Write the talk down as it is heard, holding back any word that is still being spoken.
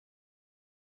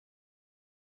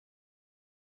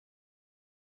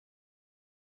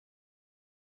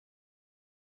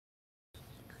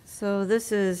So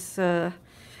this is the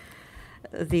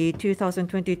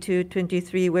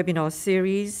 2022-23 webinar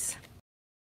series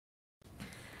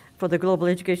for the Global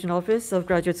Education Office of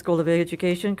Graduate School of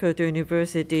Education, Kyoto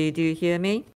University. Do you hear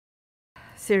me?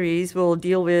 Series will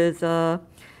deal with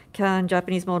can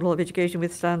Japanese model of education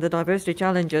withstand the diversity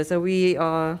challenges? So we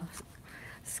are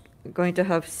going to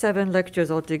have 7 lectures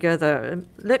altogether.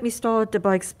 Let me start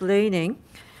by explaining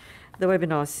the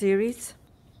webinar series.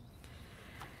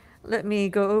 Let me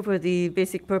go over the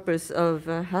basic purpose of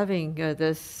having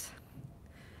this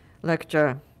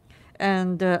lecture.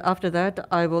 And after that,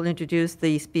 I will introduce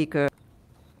the speaker.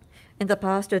 In the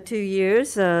past 2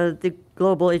 years, the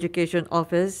Global Education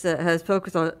Office has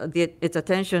focused its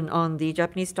attention on the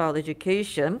Japanese-style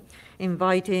education,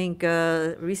 inviting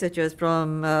researchers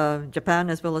from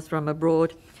Japan as well as from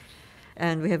abroad.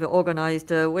 And we have organized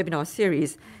a webinar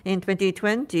series. In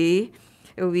 2020,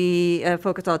 we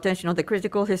focused our attention on the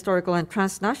critical, historical, and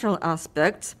transnational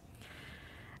aspects.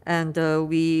 And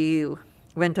we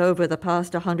went over the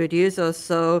past 100 years or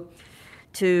so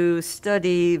to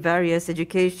study various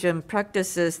education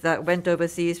practices that went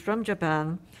overseas from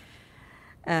Japan.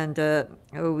 And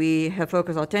we have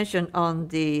focused our attention on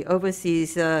the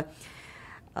overseas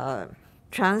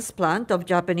transplant of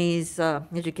Japanese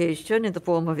education in the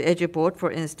form of EduPort,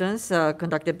 for instance,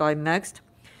 conducted by MEXT.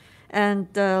 And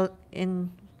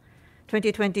in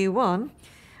 2021,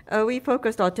 we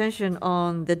focused our attention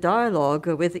on the dialogue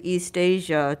with East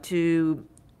Asia to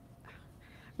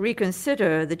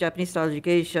reconsider the Japanese-style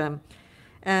education.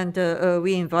 And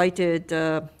we invited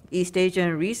East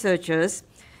Asian researchers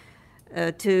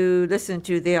to listen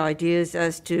to their ideas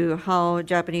as to how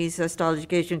Japanese-style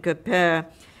education compare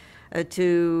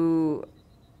to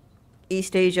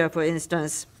East Asia, for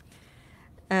instance.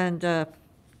 And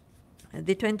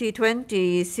the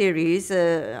 2020 series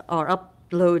are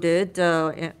uploaded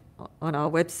on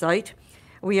our website.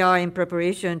 We are in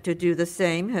preparation to do the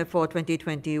same for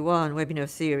 2021 webinar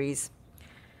series.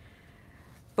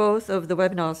 Both of the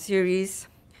webinar series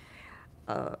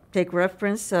take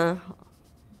reference on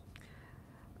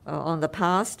the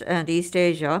past and East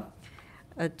Asia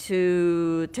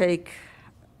to take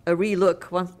a relook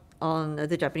on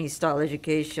the Japanese-style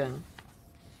education.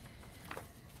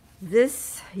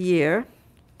 This year,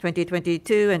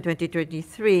 2022 and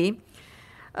 2023,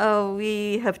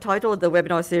 we have titled the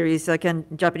webinar series, Can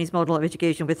Japanese Model of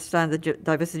Education Withstand the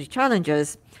Diversity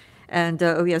Challenges? And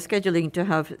we are scheduling to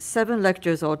have 7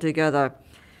 lectures altogether.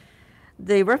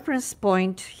 The reference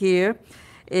point here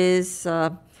is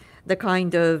the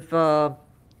kind of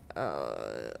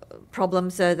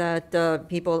problems that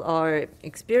people are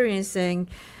experiencing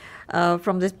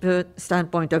from this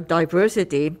standpoint of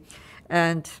diversity.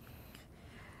 And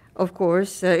of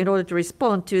course, in order to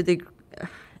respond to the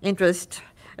interest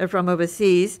from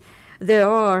overseas, there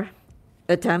are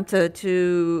attempts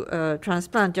to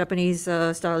transplant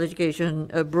Japanese-style education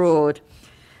abroad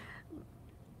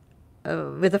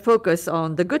with a focus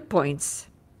on the good points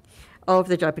of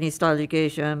the Japanese-style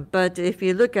education. But if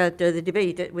you look at the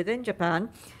debate within Japan,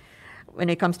 when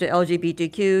it comes to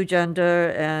LGBTQ,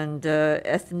 gender, and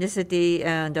ethnicity,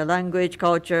 and language,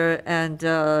 culture, and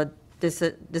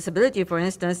disability, for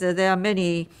instance, there are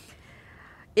many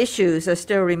issues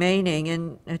still remaining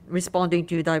in responding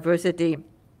to diversity.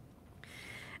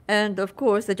 And of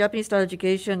course, the Japanese-style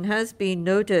education has been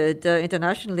noted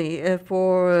internationally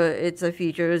for its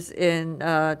features in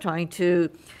trying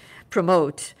to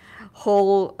promote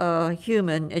whole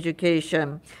human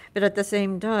education. But at the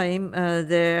same time,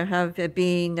 there have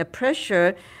been a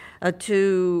pressure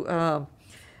towards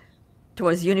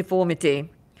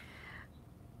uniformity.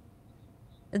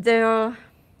 There are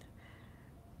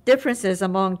differences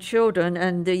among children,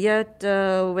 and yet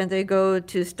when they go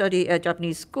to study at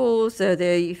Japanese schools,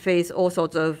 they face all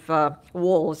sorts of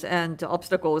walls and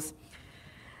obstacles.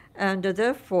 And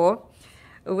therefore,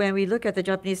 when we look at the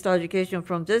Japanese-style education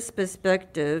from this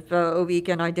perspective, we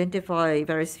can identify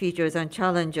various features and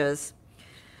challenges.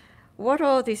 What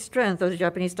are the strengths of the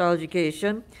Japanese-style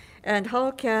education, and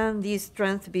how can these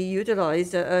strengths be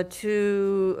utilized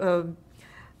to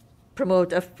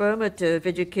promote affirmative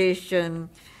education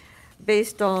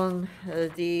based on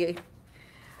the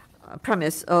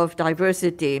premise of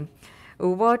diversity?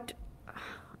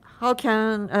 How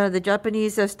can the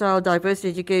Japanese-style diversity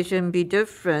education be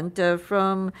different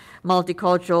from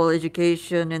multicultural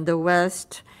education in the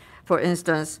West, for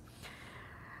instance?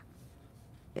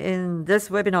 In this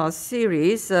webinar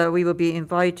series, we will be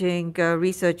inviting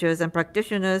researchers and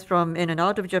practitioners from in and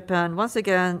out of Japan, once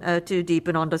again, to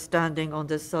deepen understanding on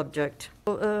this subject.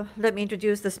 Let me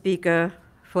introduce the speaker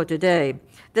for today.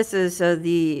 This is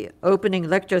the opening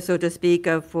lecture, so to speak,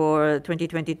 for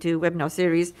 2022 webinar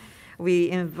series. We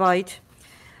invite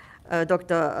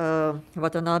Dr.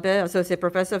 Watanabe, Associate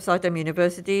Professor of Saitama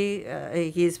University.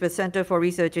 He is with Center for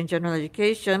Research in General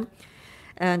Education,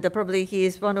 and probably he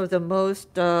is one of the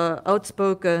most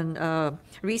outspoken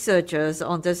researchers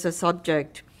on this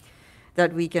subject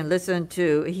that we can listen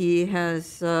to. He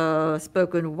has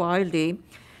spoken widely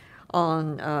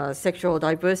on sexual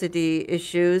diversity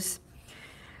issues,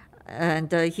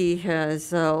 and he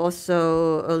has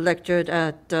also lectured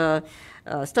at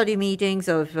study meetings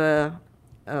of the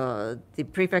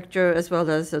prefecture as well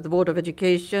as the Board of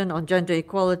Education on gender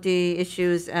equality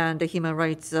issues and human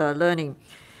rights learning.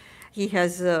 He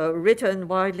has written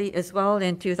widely as well.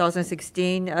 In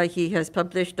 2016, he has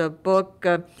published a book.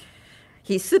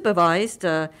 He supervised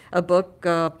a book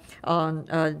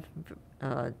on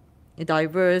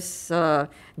diverse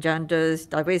genders,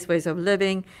 diverse ways of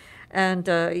living. And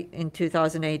in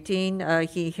 2018,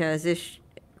 he has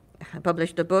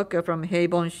published a book from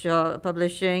Heibonsha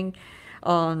Publishing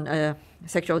on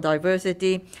sexual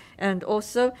diversity. And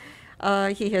also,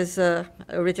 he has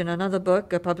written another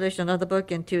book, published another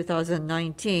book in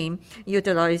 2019,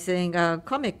 utilizing a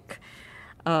comic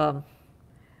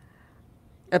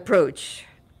approach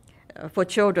for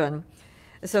children,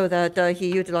 so that he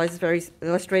utilizes various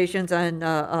illustrations and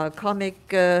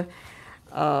comic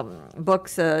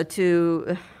books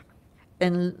to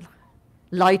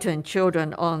enlighten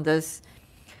children on this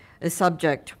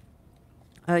subject.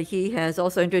 He has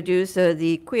also introduced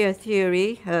the queer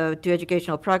theory to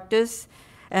educational practice,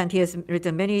 and he has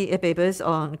written many papers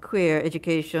on queer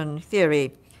education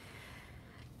theory.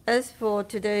 As for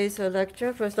today's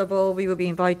lecture, first of all, we will be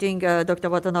inviting Dr.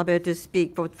 Watanabe to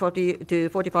speak for 40 to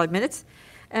 45 minutes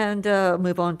and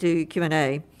move on to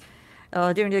Q&A.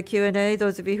 During the Q&A,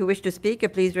 those of you who wish to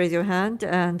speak, please raise your hand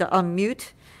and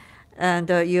unmute, and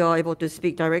you are able to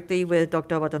speak directly with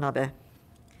Dr. Watanabe.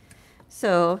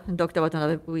 So, Dr.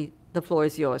 Watanabe, the floor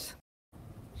is yours.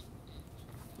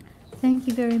 Thank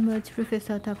you very much,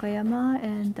 Professor Takayama,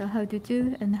 and how do you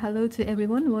do? And hello to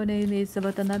everyone. My name is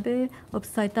Watanabe of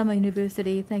Saitama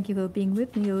University. Thank you for being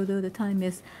with me, although the time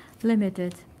is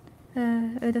limited.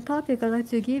 The topic I'd like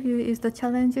to give you is the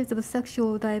challenges of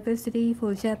sexual diversity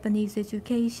for Japanese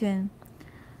education.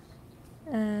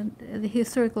 The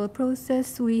historical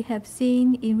process we have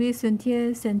seen in recent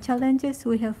years and challenges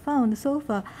we have found so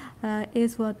far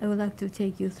is what I would like to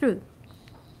take you through.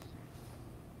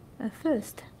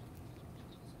 First,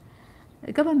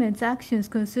 government's actions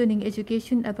concerning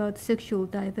education about sexual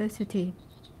diversity.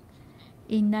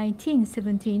 In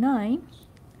 1979,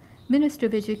 Ministry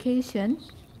of Education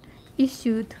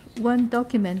issued one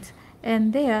document,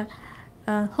 and there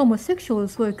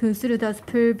homosexuals were considered as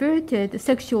perverted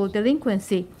sexual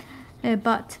delinquency.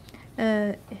 But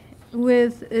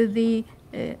with the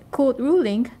court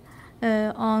ruling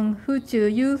on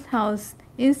Fuchu Youth House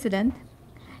incident,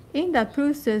 in the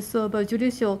process of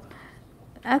judicial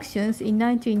actions in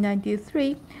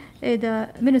 1993, the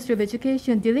Ministry of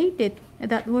Education deleted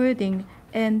that wording,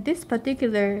 and this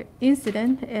particular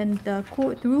incident and the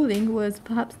court ruling was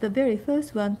perhaps the very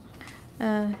first one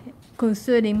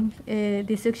concerning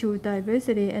the sexual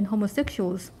diversity and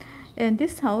homosexuals. And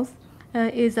this house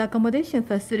is an accommodation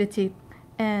facility,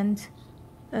 and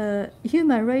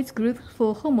human rights group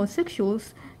for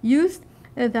homosexuals used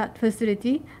that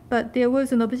facility, but there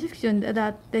was an objection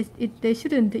that they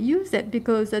shouldn't use it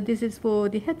because this is for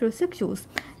the heterosexuals,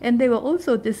 and they were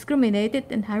also discriminated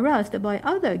and harassed by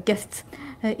other guests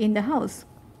in the house.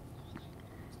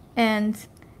 And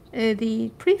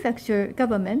the prefecture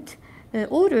government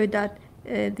ordered that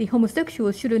the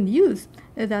homosexuals shouldn't use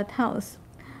that house.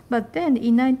 But then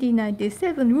in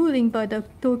 1997, ruling by the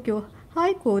Tokyo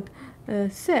High Court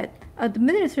said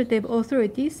administrative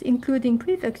authorities, including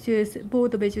prefecture's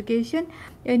Board of Education,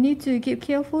 need to give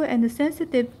careful and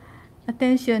sensitive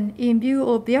attention in view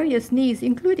of various needs,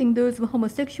 including those of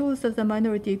homosexuals as a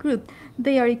minority group.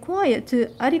 They are required to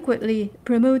adequately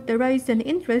promote the rights and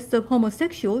interests of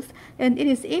homosexuals, and it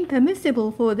is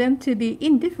impermissible for them to be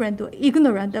indifferent or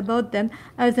ignorant about them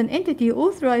as an entity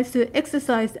authorized to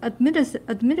exercise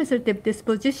administrative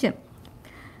disposition.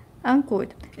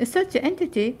 Unquote. Such an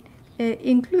entity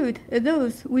include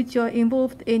those which are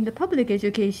involved in the public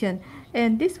education.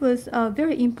 And this was a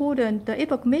very important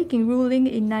epoch-making ruling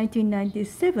in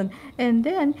 1997. And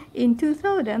then in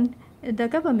 2000, the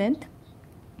government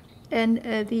and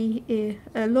the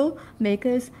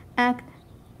lawmakers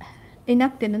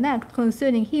enacted an act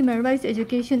concerning human rights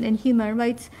education and human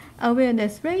rights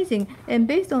awareness raising. And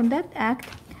based on that act,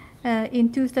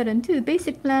 In 2002,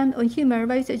 Basic Plan on Human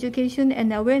Rights Education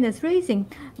and Awareness Raising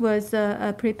was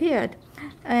prepared.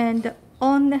 And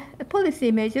on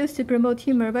policy measures to promote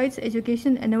human rights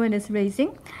education and awareness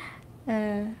raising,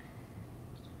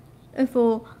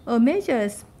 for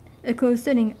measures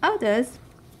concerning others,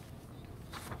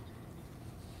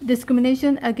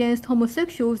 discrimination against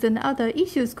homosexuals and other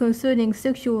issues concerning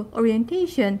sexual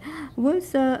orientation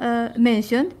was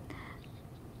mentioned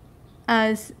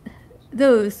as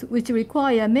those which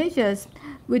require measures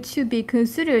which should be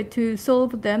considered to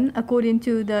solve them according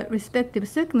to the respective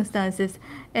circumstances.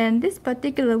 And this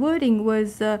particular wording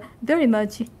was very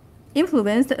much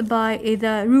influenced by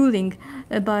the ruling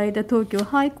by the Tokyo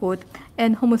High Court,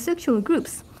 and homosexual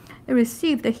groups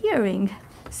received hearing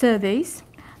surveys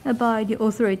by the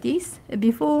authorities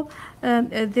before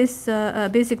this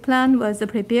basic plan was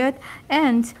prepared.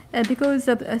 And because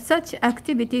of such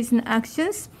activities and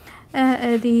actions,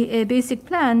 the basic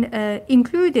plan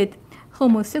included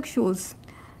homosexuals.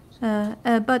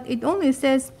 But it only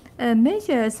says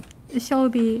measures shall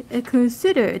be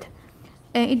considered.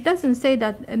 And it doesn't say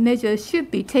that measures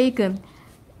should be taken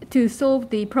to solve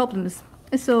the problems.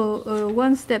 So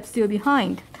one step still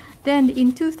behind. Then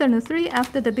in 2003,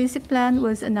 after the basic plan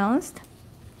was announced,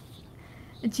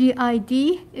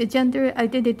 GID, gender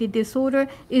identity disorder,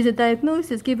 is a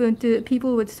diagnosis given to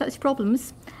people with such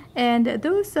problems. And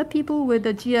those people with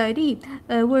the GID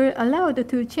were allowed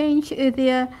to change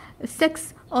their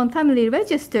sex on family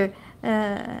register.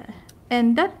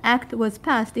 And that act was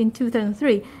passed in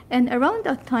 2003. And around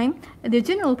that time, the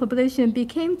general population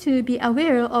became to be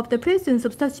aware of the presence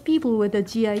of such people with the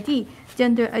GID,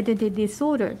 gender identity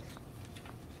disorder.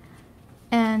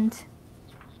 And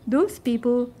those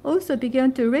people also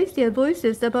began to raise their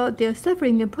voices about their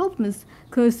suffering and problems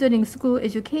concerning school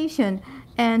education,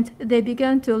 and they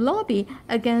began to lobby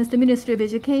against the Ministry of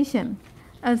Education.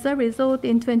 As a result,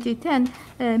 in 2010,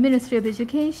 Ministry of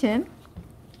Education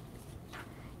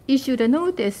issued a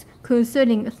notice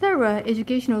concerning thorough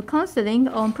educational counseling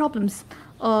on problems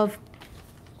of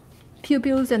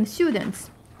pupils and students.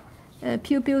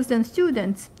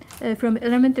 From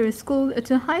elementary school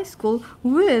to high school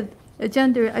with a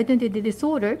gender identity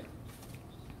disorder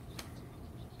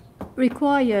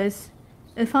requires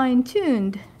a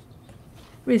fine-tuned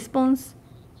response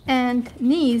and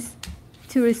needs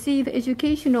to receive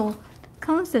educational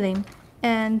counseling,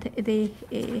 and a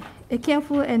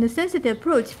careful and sensitive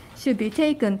approach should be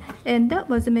taken, and that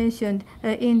was mentioned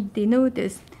in the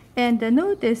notice. And the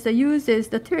notice uses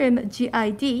the term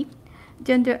GID,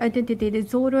 gender identity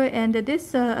disorder, and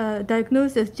this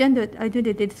diagnosis, gender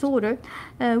identity disorder,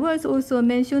 was also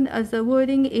mentioned as a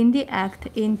wording in the Act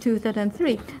in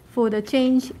 2003 for the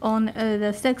change on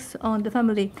the sex on the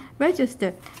family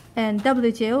register. And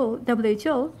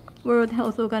WHO, World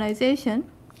Health Organization,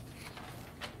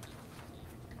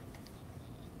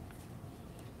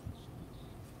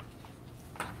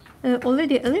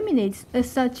 already eliminates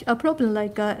such a problem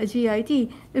like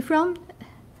GID from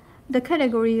the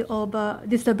category of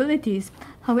disabilities.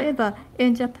 However,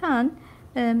 in Japan,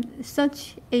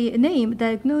 such a name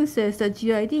diagnosis,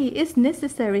 GID, is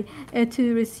necessary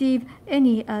to receive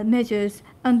any measures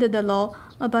under the law.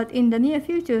 But in the near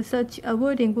future, such a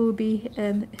wording will be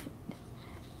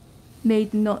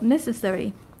made not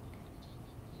necessary.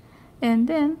 And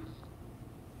then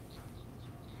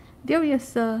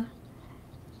various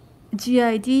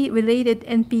GID-related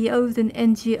NPOs and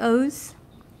NGOs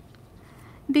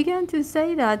began to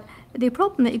say that the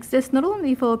problem exists not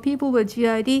only for people with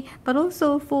GID, but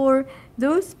also for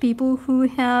those people who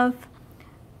have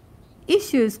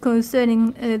issues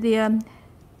concerning their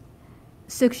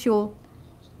sexual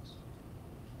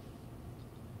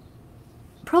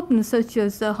problems, such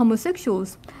as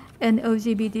homosexuals and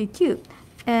LGBTQ.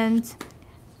 And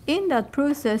in that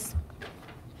process,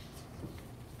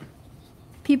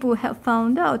 people have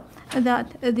found out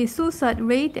that the suicide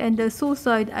rate and the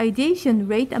suicide ideation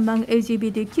rate among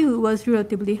LGBTQ was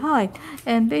relatively high.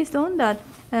 And based on that,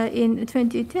 in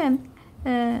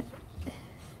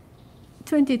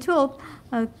 2012,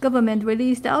 government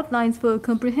released outlines for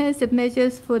comprehensive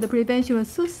measures for the prevention of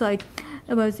suicide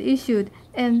was issued.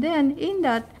 And then in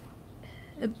that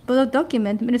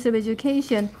document, Minister of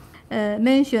Education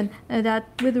mentioned that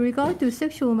with regard to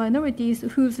sexual minorities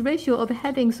whose ratio of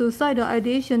having suicidal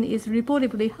ideation is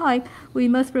reportedly high, we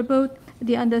must promote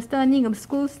the understanding of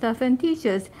school staff and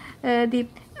teachers. The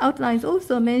outlines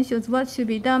also mentions what should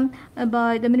be done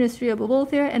by the Ministry of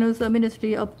Welfare and also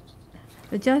Ministry of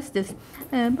Justice.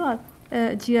 But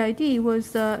GID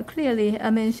was clearly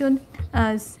mentioned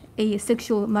as a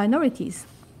sexual minorities.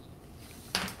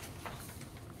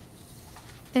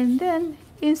 And then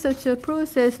In such a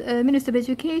process, Ministry of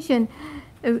Education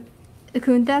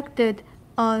conducted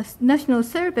a national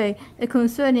survey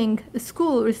concerning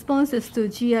school responses to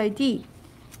GID.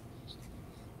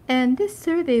 And this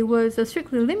survey was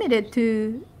strictly limited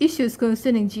to issues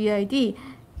concerning GID.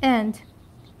 And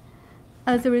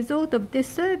as a result of this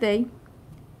survey,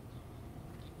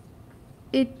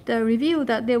 it revealed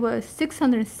that there were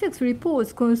 606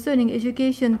 reports concerning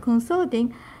education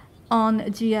consulting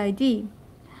on GID.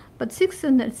 But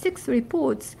 606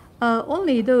 reports are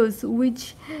only those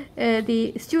which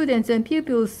the students and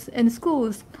pupils and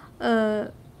schools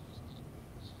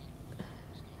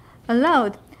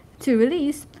allowed to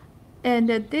release, and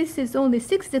this is only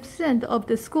 60% of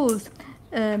the schools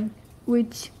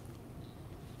which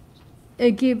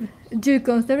give due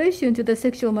consideration to the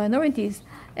sexual minorities,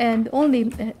 and only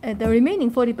the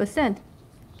remaining 40%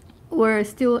 were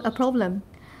still a problem.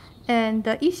 And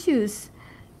the issues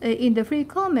in the free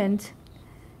comment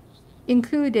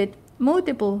included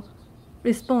multiple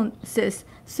responses,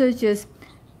 such as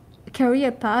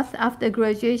career path after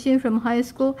graduation from high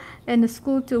school and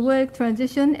school to work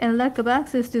transition, and lack of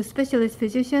access to specialist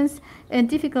physicians, and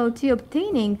difficulty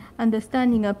obtaining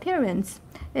understanding of parents.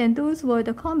 And those were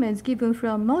the comments given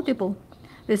from multiple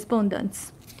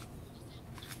respondents.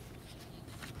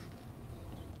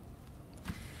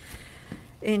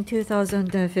 In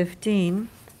 2015,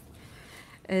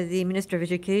 the Minister of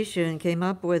Education came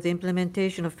up with the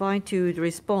implementation of fine-tuned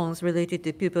response related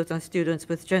to pupils and students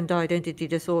with gender identity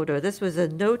disorder. This was a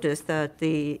notice that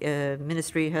the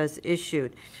ministry has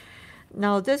issued.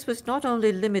 Now, this was not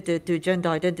only limited to gender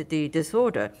identity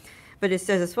disorder, but it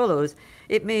says as follows: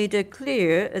 it made it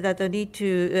clear that the need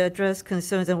to address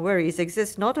concerns and worries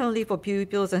exists not only for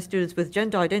pupils and students with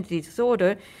gender identity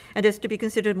disorder, and is to be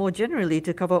considered more generally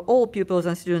to cover all pupils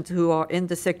and students who are in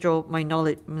the sexual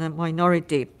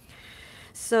minority.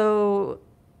 So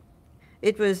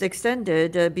it was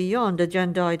extended beyond the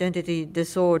gender identity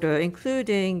disorder,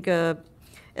 including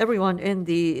everyone in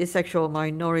the sexual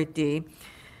minority,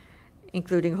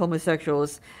 including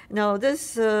homosexuals. Now,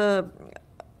 this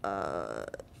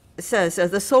says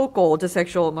the so-called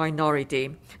sexual minority,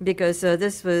 because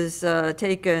this was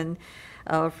taken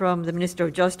from the Minister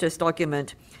of Justice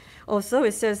document. Also,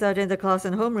 it says that in the class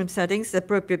and homeroom settings,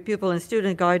 appropriate pupil and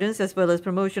student guidance, as well as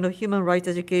promotion of human rights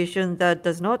education that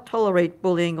does not tolerate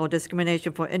bullying or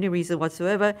discrimination for any reason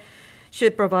whatsoever,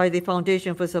 should provide the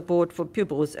foundation for support for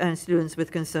pupils and students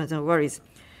with concerns and worries.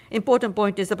 Important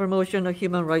point is the promotion of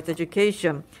human rights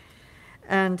education.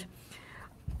 And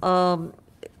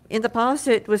in the past,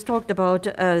 it was talked about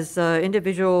as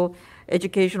individual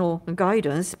educational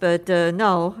guidance, but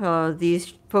now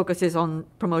these focuses on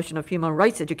promotion of human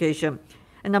rights education.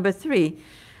 And number 3,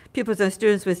 pupils and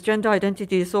students with gender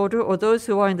identity disorder or those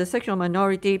who are in the sexual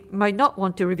minority might not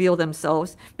want to reveal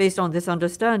themselves. Based on this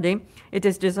understanding, it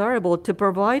is desirable to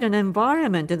provide an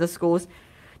environment in the schools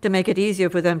to make it easier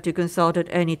for them to consult at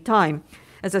any time.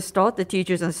 As a start, the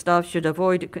teachers and staff should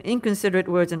avoid inconsiderate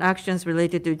words and actions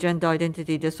related to gender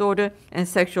identity disorder and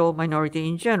sexual minority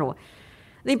in general.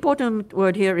 The important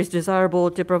word here is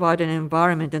desirable to provide an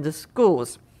environment in the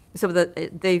schools so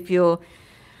that they feel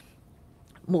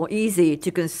more easy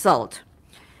to consult.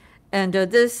 And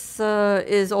this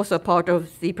is also part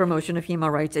of the promotion of human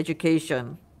rights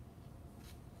education.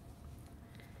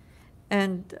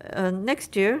 And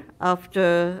next year,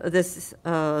 after this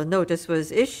notice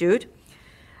was issued,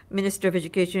 Minister of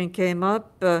Education came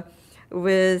up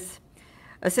with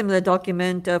a similar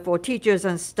document for teachers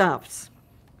and staffs.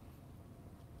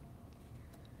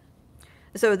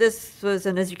 So this was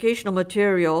an educational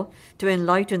material to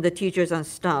enlighten the teachers and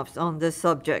staffs on this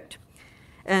subject.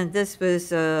 And this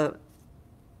was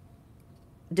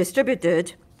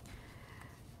distributed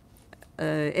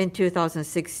in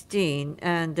 2016,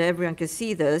 and everyone can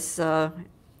see this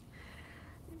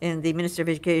in the Ministry of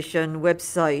Education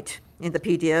website in the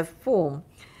PDF form.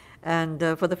 And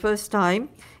for the first time,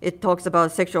 it talks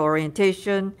about sexual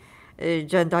orientation,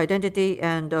 gender identity,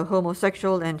 and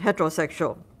homosexual and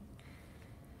heterosexual.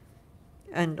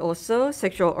 And also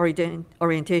sexual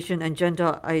orientation and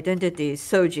gender identity,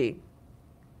 SOGI,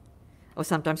 or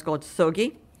sometimes called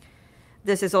SOGI.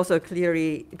 This is also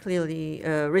clearly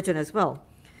written as well.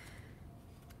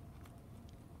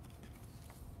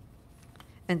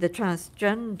 And the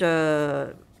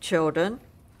transgender children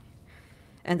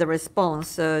and the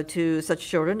response to such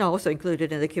children are also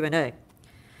included in the Q&A.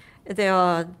 There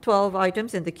are 12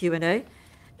 items in the Q&A,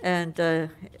 and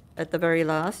at the very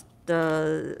last,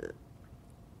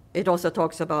 it also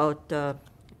talks about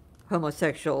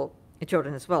homosexual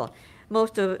children as well.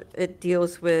 Most of it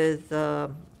deals with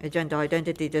gender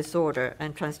identity disorder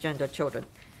and transgender children.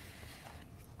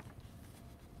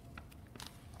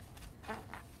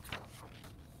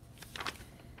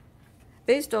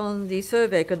 Based on the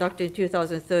survey conducted in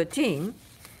 2013,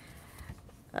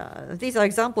 these are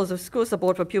examples of school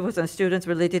support for pupils and students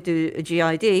related to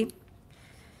GID.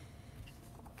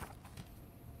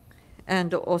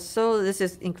 And also, this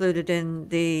is included in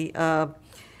the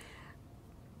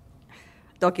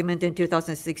document in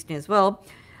 2016 as well.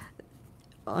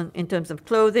 In terms of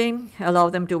clothing, allow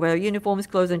them to wear uniforms,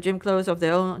 clothes, and gym clothes of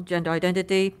their own gender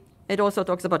identity. It also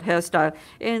talks about hairstyle.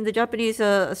 In the Japanese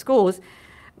schools,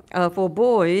 for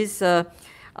boys,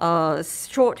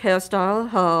 short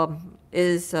hairstyle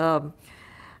is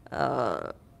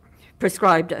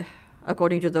prescribed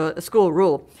according to the school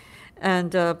rule.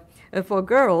 And for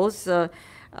girls,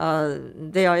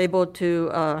 they are able to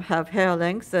have hair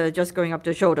length just going up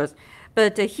to shoulders.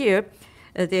 But here,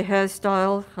 the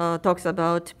hairstyle talks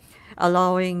about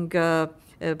allowing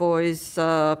boys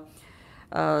to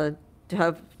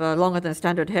have longer than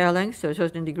standard hair length to a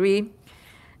certain degree.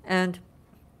 And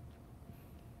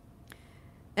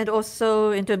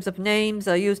also, in terms of names,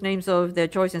 use names of their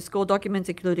choice in school documents,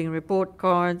 including report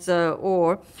cards,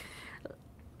 or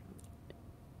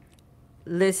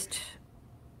list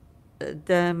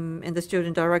them in the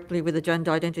student directly with the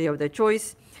gender identity of their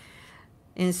choice.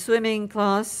 In swimming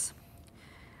class,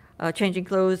 changing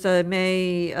clothes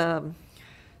may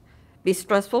be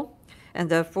stressful, and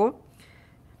therefore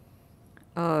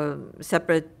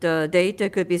separate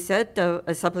date could be set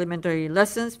as supplementary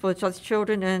lessons for such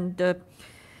children, and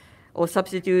or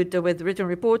substitute with written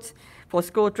reports. For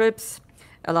school trips,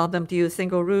 allow them to use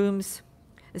single rooms,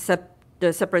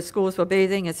 separate schools for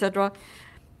bathing, etc.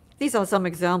 These are some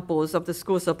examples of the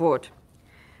school support.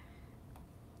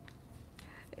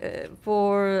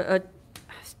 For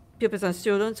pupils and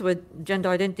students with gender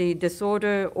identity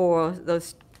disorder or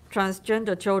those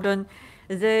transgender children,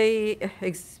 they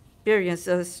experience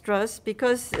stress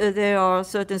because there are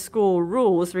certain school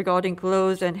rules regarding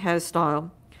clothes and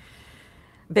hairstyle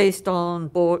based on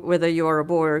whether you are a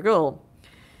boy or a girl.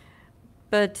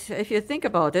 But if you think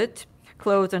about it,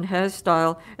 clothes and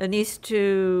hairstyle needs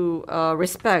to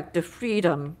respect the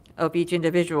freedom of each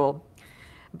individual.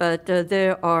 But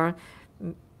there are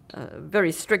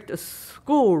very strict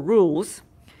school rules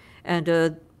and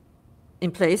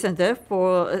in place, and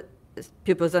therefore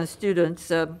pupils and students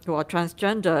who are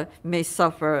transgender may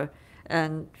suffer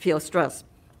and feel stress.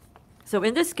 So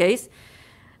in this case,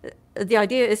 the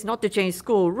idea is not to change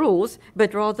school rules,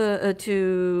 but rather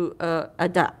to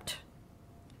adapt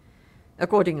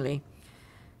accordingly.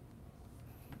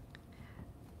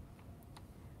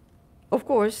 Of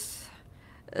course,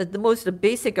 the most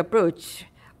basic approach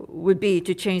would be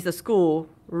to change the school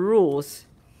rules,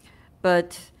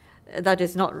 but that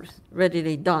is not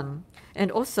readily done. And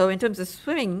also, in terms of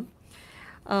swimming,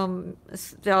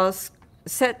 there are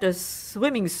set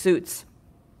swimming suits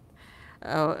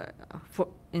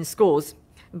in schools.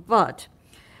 But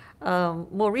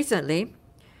more recently,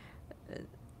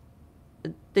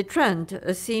 the trend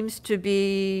seems to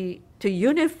be to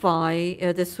unify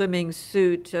the swimming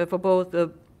suit for both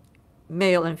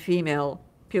male and female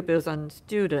pupils and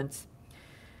students.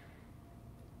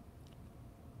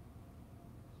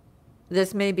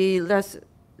 This may be less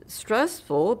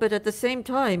stressful, but at the same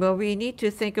time, we need to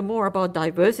think more about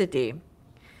diversity.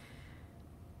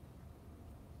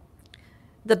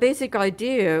 The basic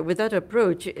idea with that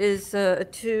approach is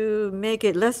to make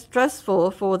it less stressful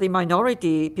for the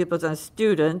minority pupils and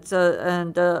students,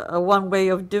 and one way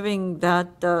of doing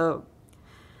that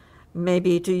may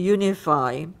be to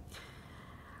unify.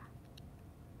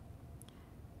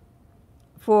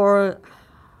 For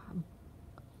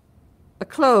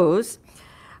clothes,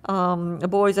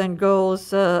 boys and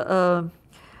girls,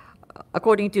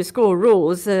 according to school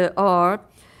rules, are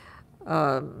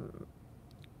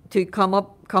to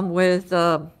come with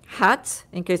hats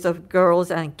in case of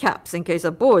girls and caps in case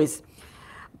of boys.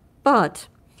 But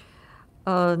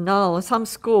now some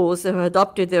schools have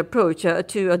adopted the approach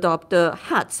to adopt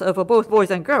hats for both boys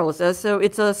and girls, so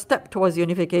it's a step towards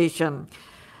unification.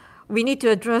 We need to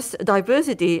address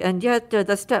diversity, and yet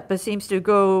the step seems to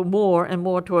go more and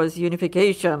more towards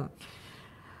unification.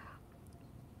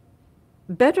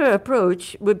 Better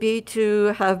approach would be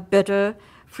to have better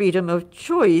freedom of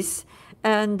choice,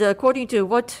 and according to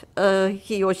what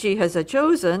he or she has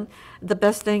chosen, the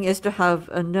best thing is to have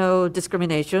no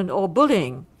discrimination or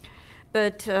bullying.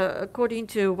 But according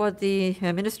to what the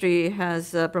ministry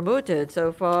has promoted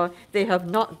so far, they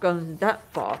have not gone that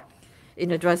far in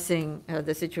addressing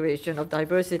the situation of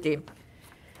diversity.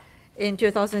 In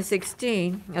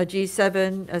 2016, a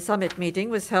G7 summit meeting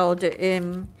was held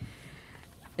in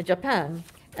Japan,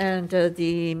 and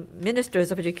the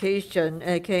ministers of education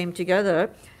came together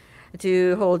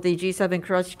to hold the G7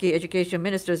 Kurashiki Education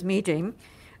Ministers meeting,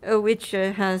 which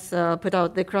has put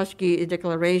out the Kurashiki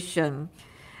Declaration.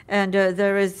 And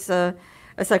there is a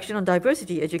section on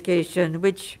diversity education,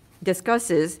 which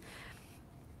discusses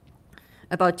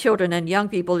about children and young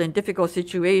people in difficult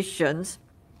situations,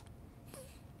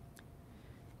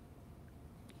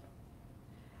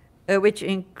 which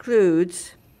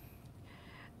includes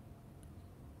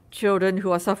children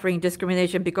who are suffering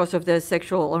discrimination because of their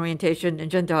sexual orientation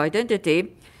and gender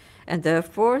identity. And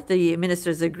therefore, the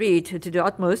ministers agreed to do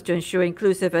utmost to ensure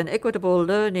inclusive and equitable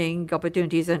learning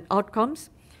opportunities and outcomes.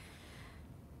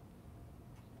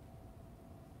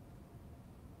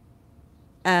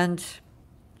 And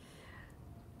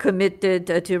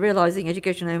committed to realizing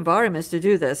educational environments to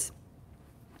do this.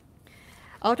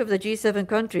 Out of the G7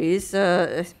 countries,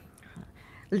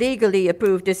 legally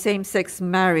approved same-sex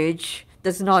marriage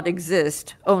does not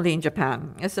exist, only in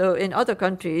Japan. So in other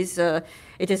countries,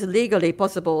 it is legally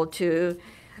possible to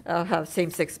have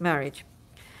same-sex marriage.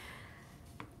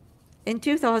 In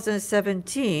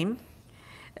 2017,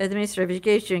 the Ministry of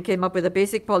Education came up with a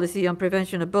basic policy on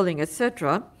prevention of bullying,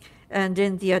 etc. And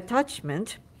in the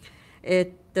attachment,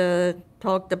 it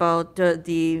talked about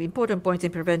the important points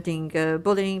in preventing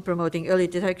bullying, promoting early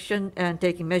detection, and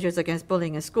taking measures against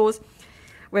bullying in schools,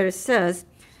 where it says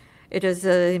it is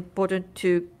important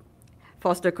to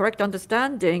foster correct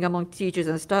understanding among teachers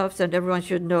and staffs, and everyone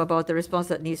should know about the response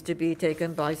that needs to be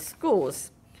taken by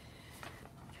schools.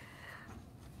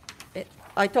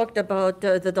 I talked about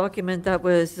the document that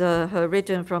was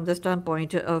written from the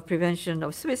standpoint of prevention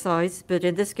of suicides, but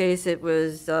in this case it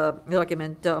was a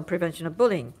document on prevention of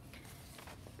bullying.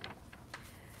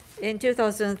 In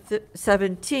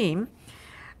 2017,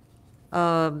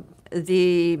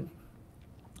 the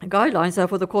guidelines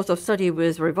for the course of study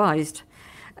was revised.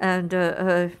 And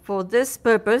for this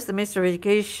purpose, the Ministry of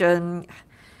Education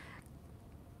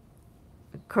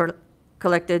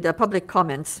collected public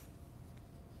comments.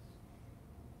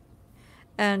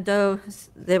 And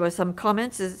there were some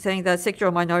comments saying that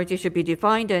sexual minority should be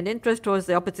defined and interest towards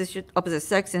the opposite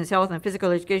sex in health and physical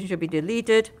education should be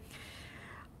deleted,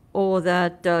 or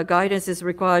that guidance is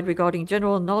required regarding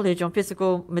general knowledge on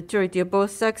physical maturity of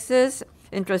both sexes,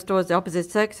 interest towards the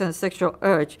opposite sex, and sexual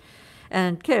urge.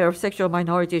 And care of sexual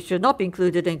minorities should not be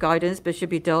included in guidance, but should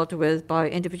be dealt with by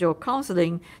individual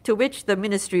counseling, to which the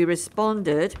ministry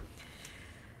responded,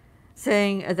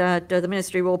 saying that the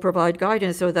ministry will provide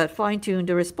guidance so that fine-tuned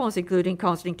response, including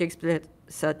counseling, takes place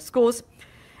at schools.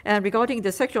 And regarding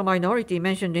the sexual minority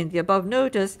mentioned in the above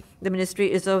notice, the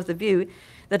ministry is of the view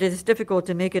that it is difficult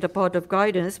to make it a part of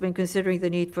guidance when considering the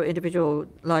need for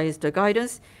individualized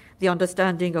guidance, the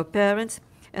understanding of parents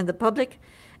and the public,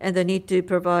 and the need to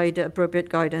provide appropriate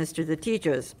guidance to the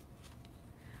teachers.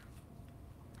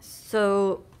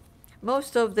 So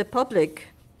most of the public,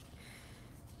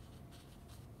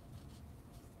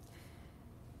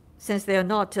 since they are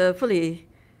not fully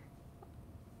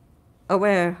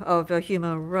aware of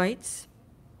human rights,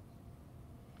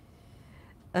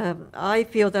 I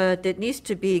feel that it needs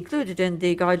to be included in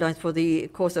the guidelines for the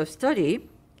course of study.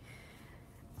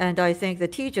 And I think the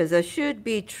teachers should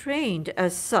be trained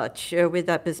as such with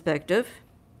that perspective.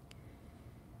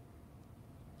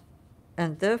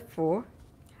 And therefore,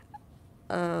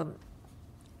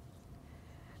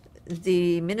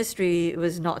 the ministry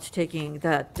was not taking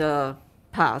that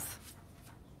path.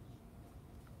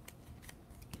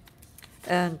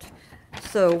 And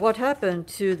so what happened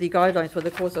to the guidelines for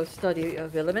the course of study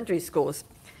of elementary schools?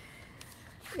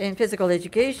 In physical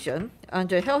education,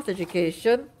 under health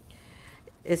education,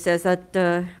 it says that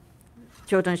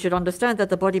children should understand that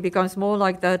the body becomes more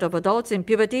like that of adults in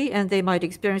puberty, and they might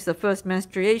experience the first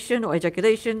menstruation or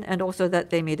ejaculation, and also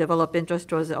that they may develop interest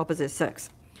towards the opposite sex.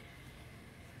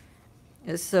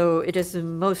 So it is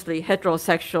mostly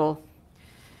heterosexual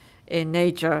in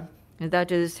nature, and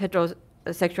that is,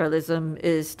 heterosexualism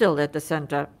is still at the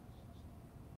center.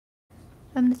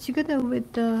 Together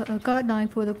with the guideline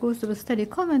for the course of study,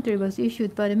 commentary was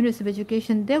issued by the Ministry of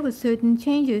Education. There were certain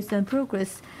changes and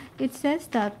progress. It says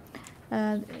that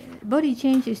body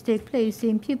changes take place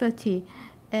in puberty,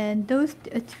 and those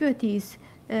activities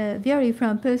vary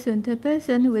from person to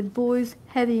person, with boys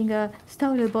having a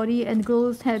stouter body and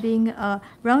girls having a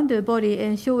rounder body,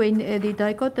 and showing the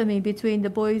dichotomy between the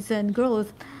boys and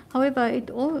girls. However, it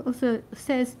also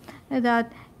says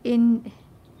that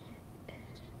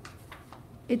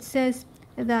it says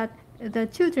that the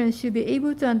children should be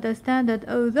able to understand that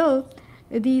although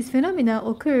these phenomena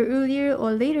occur earlier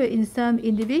or later in some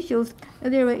individuals,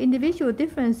 there are individual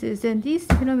differences, and these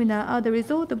phenomena are the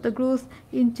result of the growth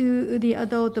into the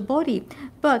adult body.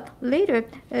 But later,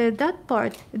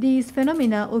 these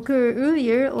phenomena occur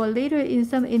earlier or later in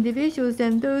some individuals,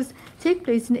 and those take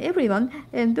place in everyone.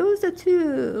 And those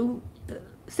two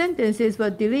sentences were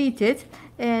deleted,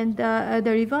 and the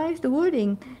revised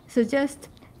wording suggests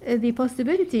the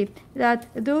possibility that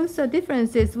those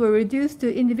differences were reduced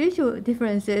to individual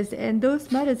differences, and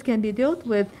those matters can be dealt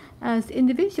with as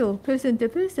individual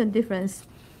person-to-person difference.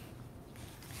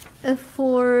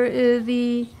 For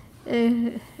the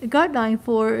guideline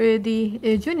for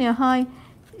the junior high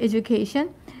education,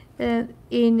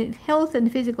 in health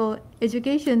and physical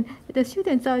education, the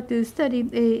students are to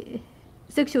study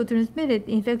sexual transmitted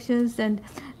infections and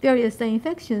various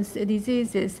infections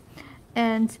diseases.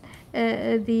 And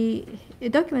the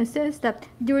document says that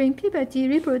during puberty,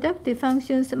 reproductive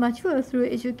functions mature through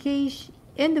education,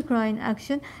 endocrine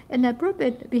action, and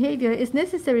appropriate behavior is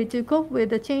necessary to cope with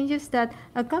the changes that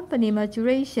accompany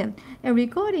maturation. And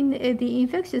regarding the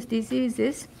infectious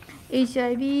diseases,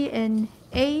 HIV and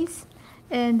AIDS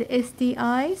and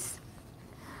STIs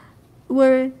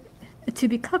were to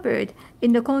be covered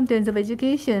in the contents of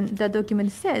education, the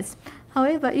document says.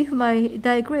 However, if I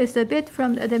digress a bit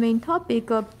from the main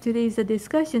topic of today's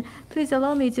discussion, please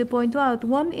allow me to point out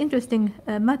one interesting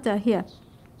matter here.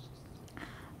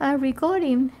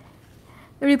 Regarding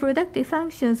reproductive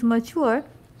functions mature,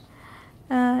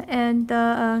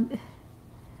 the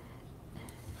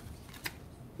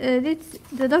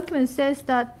document says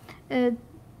that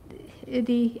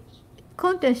the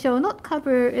content shall not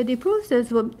cover the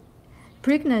process of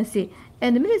pregnancy.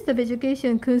 And the Minister of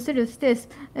Education considers this,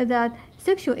 that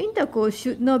sexual intercourse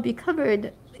should not be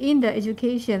covered in the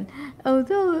education.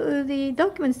 Although the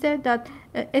document said that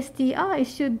STI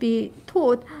should be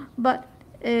taught, but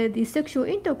the sexual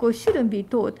intercourse shouldn't be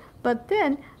taught. But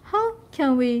then, how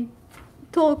can we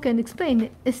talk and explain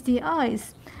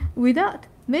STIs without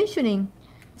mentioning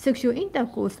sexual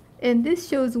intercourse? And this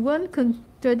shows one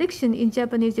contradiction in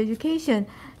Japanese education.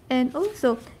 And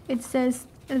also, it says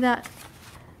that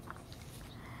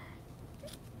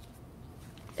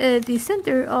the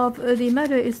center of the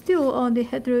matter is still on the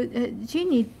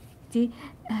heterogeneity,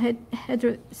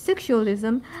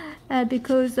 heterosexualism,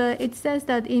 because it says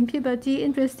that in puberty,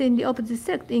 interest in the opposite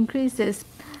sex increases.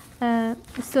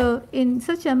 So in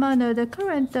such a manner, the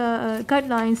current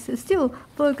guidelines still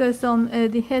focus on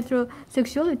the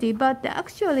heterosexuality, but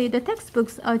actually the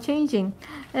textbooks are changing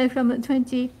from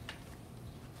 20.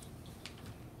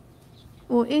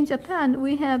 Well, in Japan,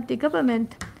 we have the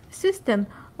government system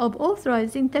of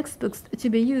authorizing textbooks to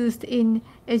be used in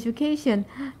education,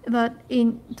 but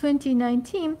in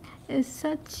 2019,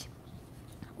 such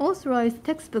authorized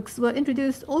textbooks were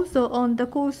introduced also on the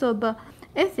course of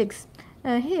ethics.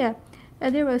 Here,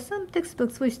 there are some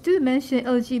textbooks which do mention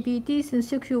LGBTs and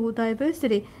sexual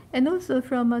diversity, and also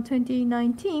from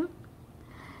 2019,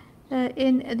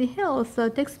 in the health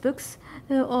textbooks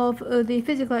of the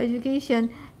physical education,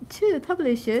 2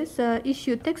 publishers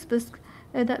issued textbooks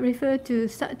that refer to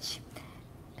such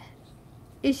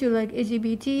issue like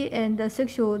LGBT and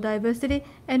sexual diversity,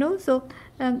 and also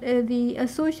the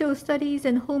social studies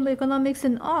and home economics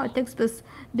and art textbooks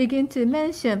begin to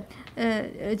mention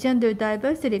gender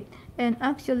diversity. And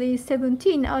actually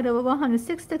 17 out of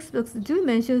 106 textbooks do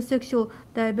mention sexual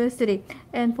diversity.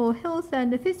 And for health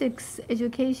and physics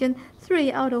education,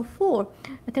 3 out of 4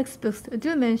 textbooks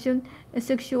do mention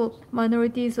sexual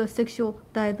minorities or sexual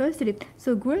diversity.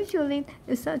 So gradually,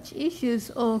 such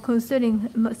issues concerning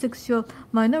sexual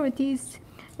minorities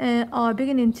are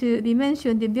beginning to be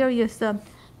mentioned in various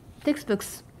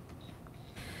textbooks.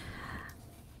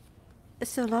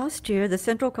 So last year, the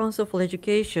Central Council for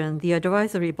Education, the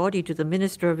advisory body to the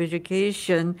Minister of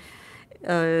Education,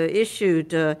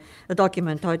 issued a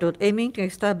document titled Aiming to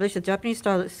Establish a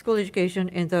Japanese-Style School Education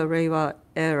in the Reiwa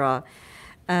Era.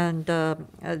 And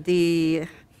the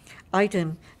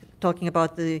item talking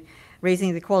about the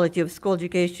raising the quality of school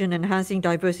education, enhancing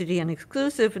diversity and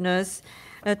exclusiveness,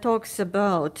 talks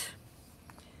about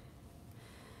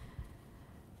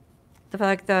the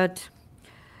fact that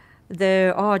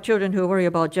there are children who worry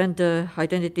about gender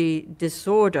identity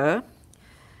disorder,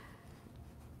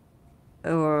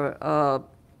 or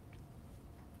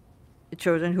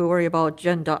children who worry about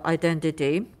gender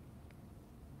identity.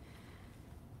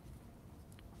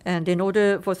 And in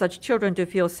order for such children to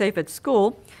feel safe at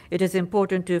school, it is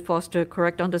important to foster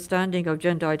correct understanding of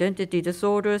gender identity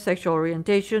disorder, sexual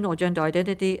orientation, or gender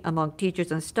identity among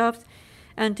teachers and staff,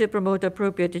 and to promote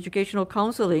appropriate educational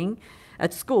counseling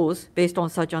at schools based on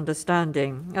such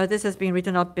understanding. This has been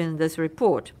written up in this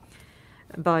report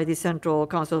by the Central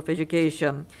Council of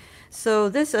Education. So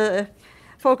this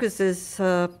focuses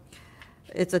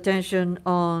its attention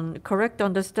on correct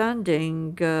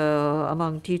understanding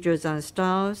among teachers and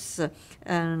staffs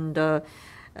and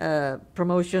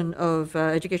promotion of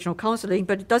educational counseling,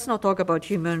 but it does not talk about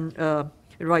human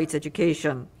rights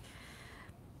education.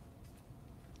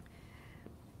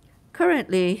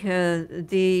 Currently,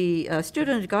 the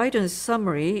student guidance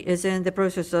summary is in the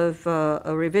process of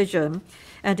a revision,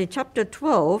 and in Chapter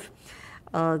 12,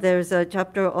 there's a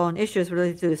chapter on issues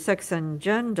related to sex and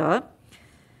gender.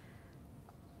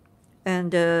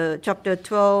 And Chapter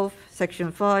 12,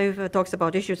 Section 5, talks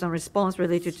about issues and response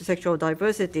related to sexual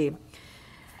diversity.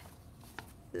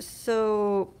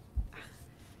 So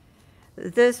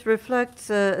this reflects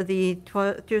the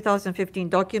 2015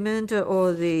 document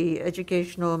or the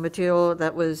educational material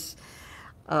that was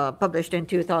published in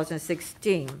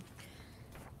 2016.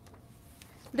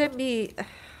 Let me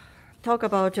talk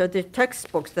about the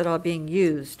textbooks that are being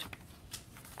used.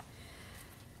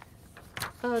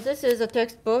 This is a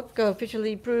textbook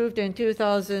officially approved in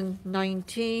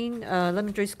 2019,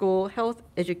 elementary school health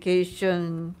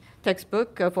education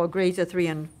textbook for grades 3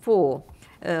 and 4,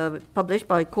 published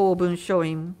by Kobun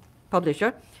Showing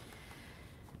Publisher.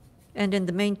 And in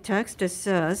the main text, it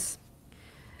says,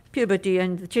 puberty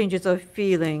and the changes of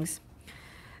feelings.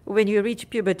 When you reach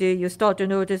puberty, you start to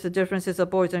notice the differences of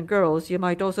boys and girls. You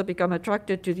might also become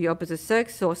attracted to the opposite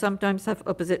sex or sometimes have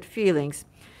opposite feelings.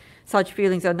 Such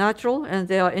feelings are natural and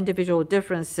there are individual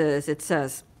differences, it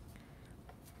says.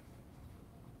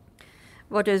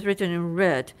 What is written in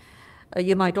red?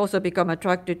 You might also become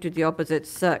attracted to the opposite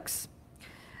sex.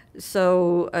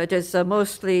 So it is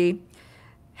mostly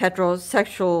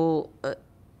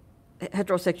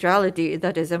heterosexuality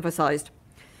that is emphasized.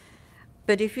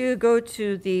 But if you go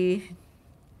to the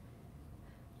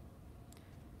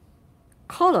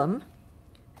column,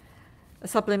 a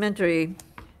supplementary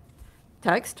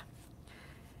text,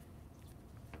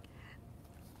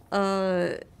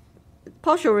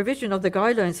 partial revision of the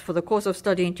guidelines for the course of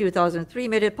study in 2003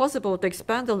 made it possible to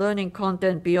expand the learning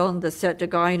content beyond the set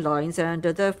guidelines, and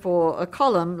therefore a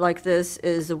column like this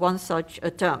is one such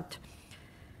attempt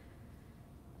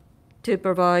to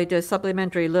provide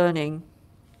supplementary learning.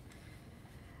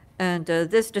 And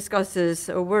this discusses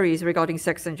worries regarding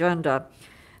sex and gender.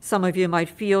 Some of you might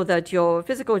feel that your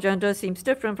physical gender seems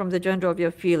different from the gender of your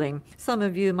feeling. Some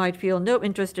of you might feel no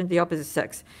interest in the opposite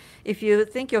sex. If you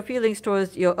think your feelings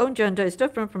towards your own gender is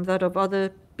different from that of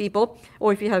other people,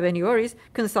 or if you have any worries,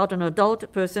 consult an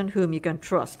adult person whom you can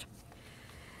trust.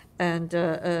 And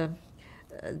a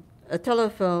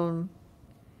telephone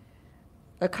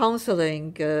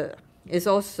counseling is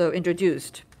also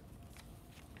introduced.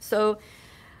 So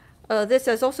this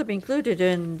has also been included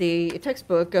in the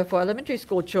textbook for elementary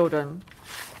school children.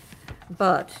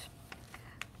 But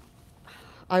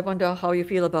I wonder how you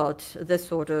feel about this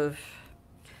sort of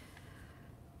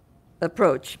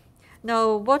approach.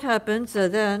 Now, what happens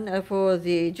then for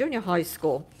the junior high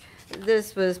school?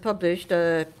 This was published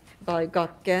by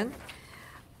Gakken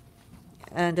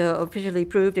and officially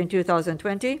approved in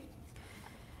 2020.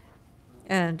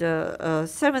 And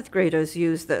 7th graders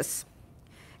use this.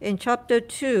 In Chapter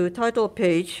 2, title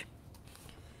page,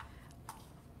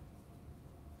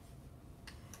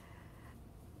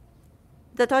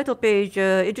 the title page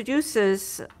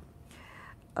introduces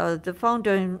the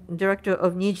founder and director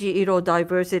of Niji-Iro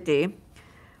Diversity,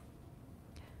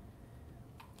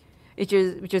 which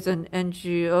is an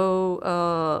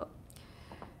NGO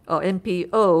or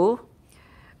NPO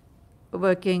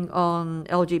working on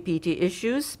LGBT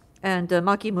issues. And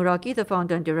Maki Muraki, the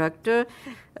founder and director,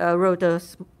 wrote a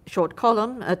short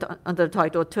column under the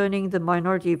title, Turning the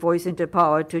Minority Voice into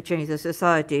Power to Change the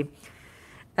Society.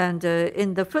 And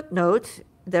in the footnote,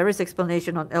 there is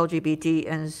explanation on LGBT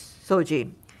and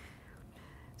Soji.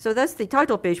 So that's the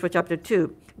title page for Chapter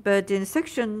 2. But in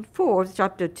Section 4 of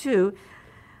Chapter 2,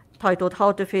 titled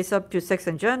How to Face Up to Sex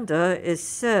and Gender, it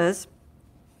says,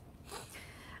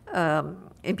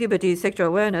 in puberty, sexual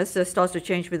awareness starts to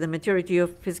change with the maturity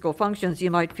of physical functions.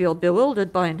 You might feel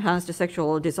bewildered by enhanced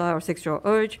sexual desire or sexual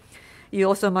urge. You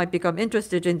also might become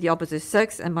interested in the opposite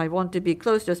sex and might want to be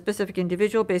close to a specific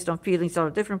individual based on feelings that are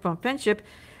different from friendship,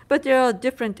 but there are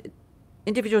different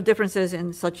individual differences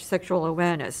in such sexual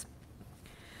awareness.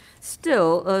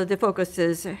 Still, the focus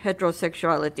is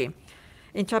heterosexuality.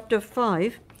 In Chapter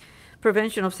 5,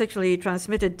 Prevention of Sexually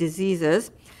Transmitted Diseases,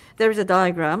 there is a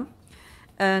diagram,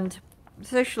 and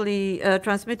sexually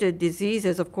transmitted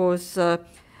diseases, of course,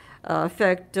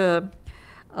 affect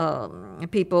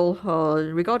people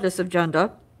regardless of gender.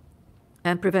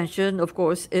 And prevention, of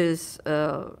course, is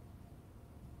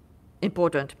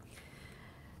important.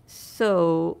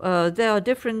 So there are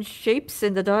different shapes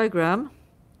in the diagram.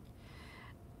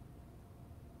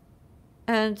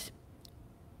 And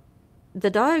the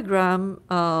diagram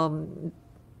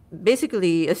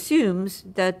basically assumes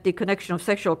that the connection of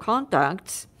sexual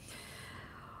contacts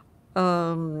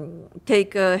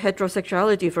take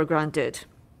heterosexuality for granted,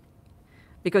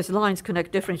 because lines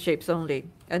connect different shapes only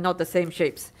and not the same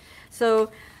shapes.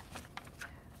 So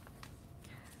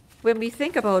when we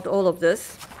think about all of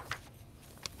this,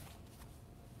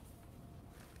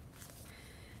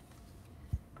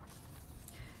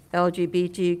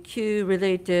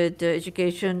 LGBTQ-related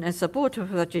education and support for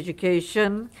such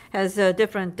education has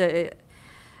different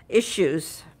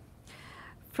issues.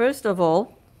 First of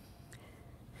all,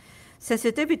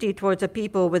 sensitivity towards the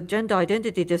people with gender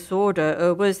identity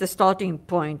disorder was the starting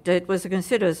point. It was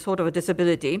considered sort of a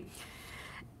disability,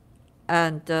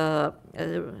 and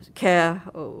care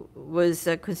was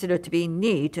considered to be in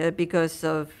need because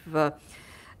of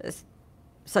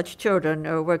such children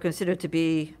were considered to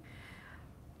be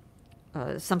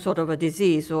some sort of a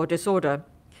disease or disorder.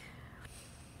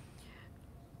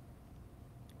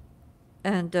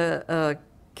 And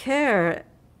care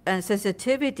and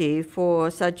sensitivity for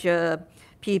such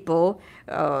people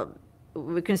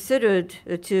were considered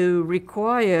to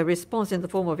require response in the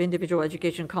form of individual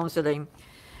education counseling.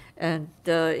 And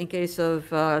in case of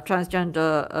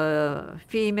transgender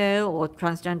female or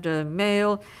transgender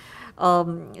male,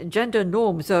 gender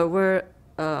norms were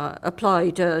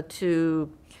applied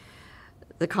to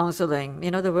the counseling.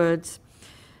 In other words,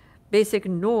 basic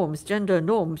norms, gender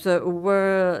norms,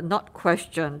 were not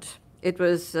questioned. It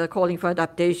was calling for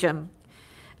adaptation.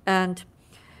 And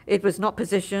it was not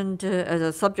positioned as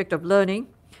a subject of learning.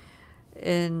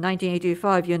 In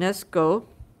 1985, UNESCO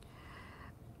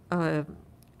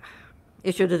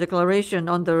issued a declaration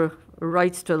on the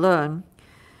rights to learn,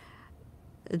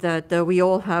 that we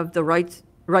all have the right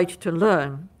to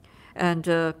learn.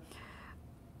 And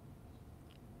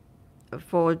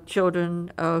for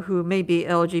children who may be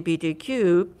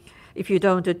LGBTQ, if you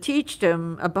don't teach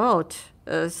them about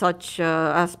such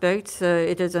aspects,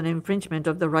 it is an infringement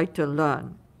of the right to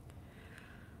learn.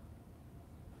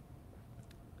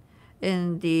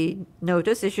 In the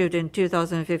notice issued in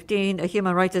 2015, a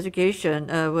human rights education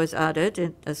was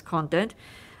added as content,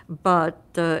 but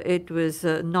it was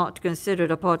not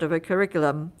considered a part of a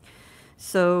curriculum.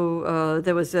 So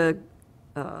there was a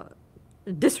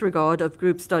disregard of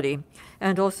group study.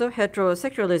 And also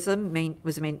heterosexualism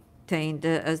was maintained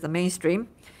as the mainstream.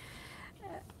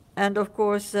 And of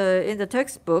course, in the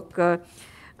textbook,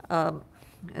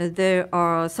 there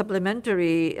are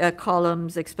supplementary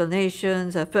columns,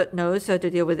 explanations, footnotes to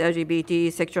deal with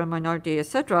LGBT, sexual minority,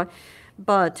 etc.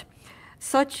 But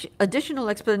such additional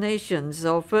explanations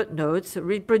or footnotes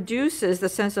reproduces the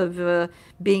sense of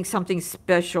being something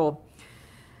special.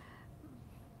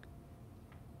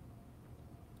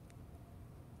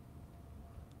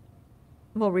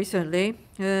 More recently,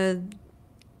 the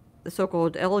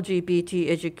so-called LGBT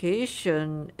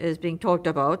education is being talked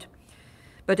about,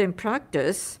 but in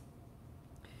practice,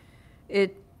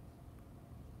 it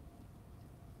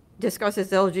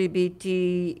discusses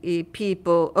LGBT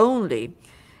people only,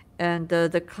 and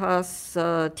the class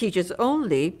teaches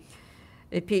only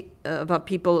about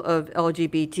people of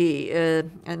LGBT,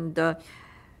 and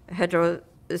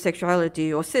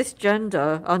heterosexuality or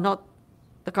cisgender are not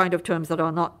the kind of terms that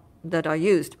are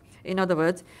used. In other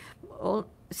words,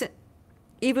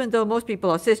 even though most people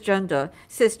are cisgender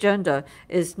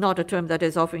is not a term that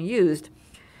is often used.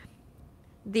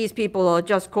 These people are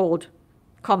just called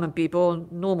common people,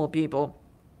 normal people.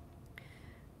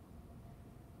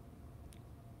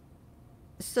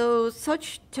 So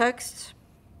such textbooks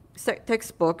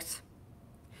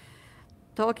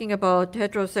talking about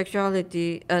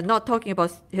heterosexuality, not talking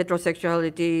about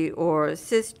heterosexuality or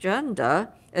cisgender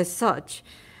as such,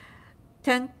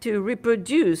 tend to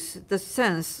reproduce the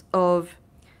sense of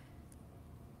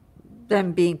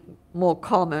them being more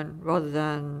common rather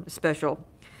than special.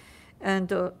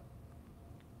 And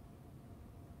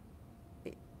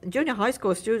junior high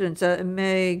school students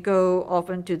may go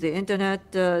often to the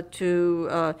internet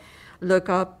to look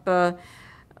up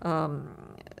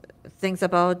things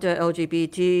about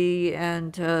LGBT,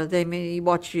 and they may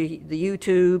watch the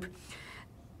YouTube.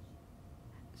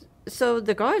 So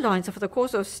the guidelines for the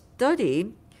course of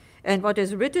study and what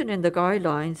is written in the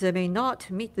guidelines may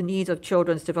not meet the needs of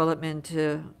children's development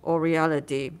or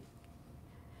reality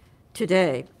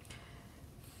today.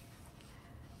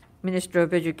 Minister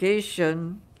of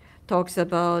Education talks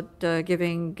about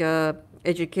giving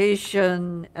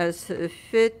education as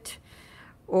fit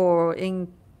or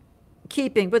in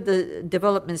keeping with the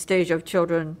development stage of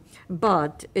children,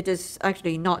 but it is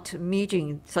actually not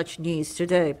meeting such needs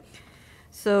today.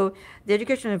 So the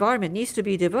educational environment needs to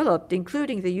be developed,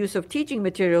 including the use of teaching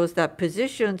materials that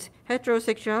positions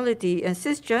heterosexuality and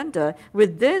cisgender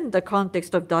within the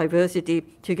context of diversity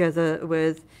together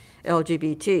with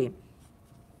LGBT.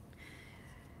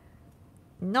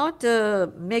 Not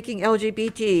making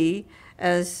LGBT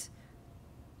as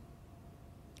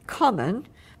common,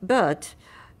 but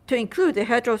to include the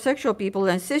heterosexual people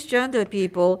and cisgender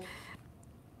people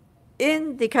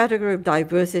in the category of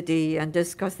diversity and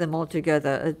discuss them all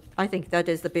together. I think that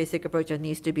is the basic approach that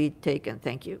needs to be taken.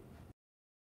 Thank you.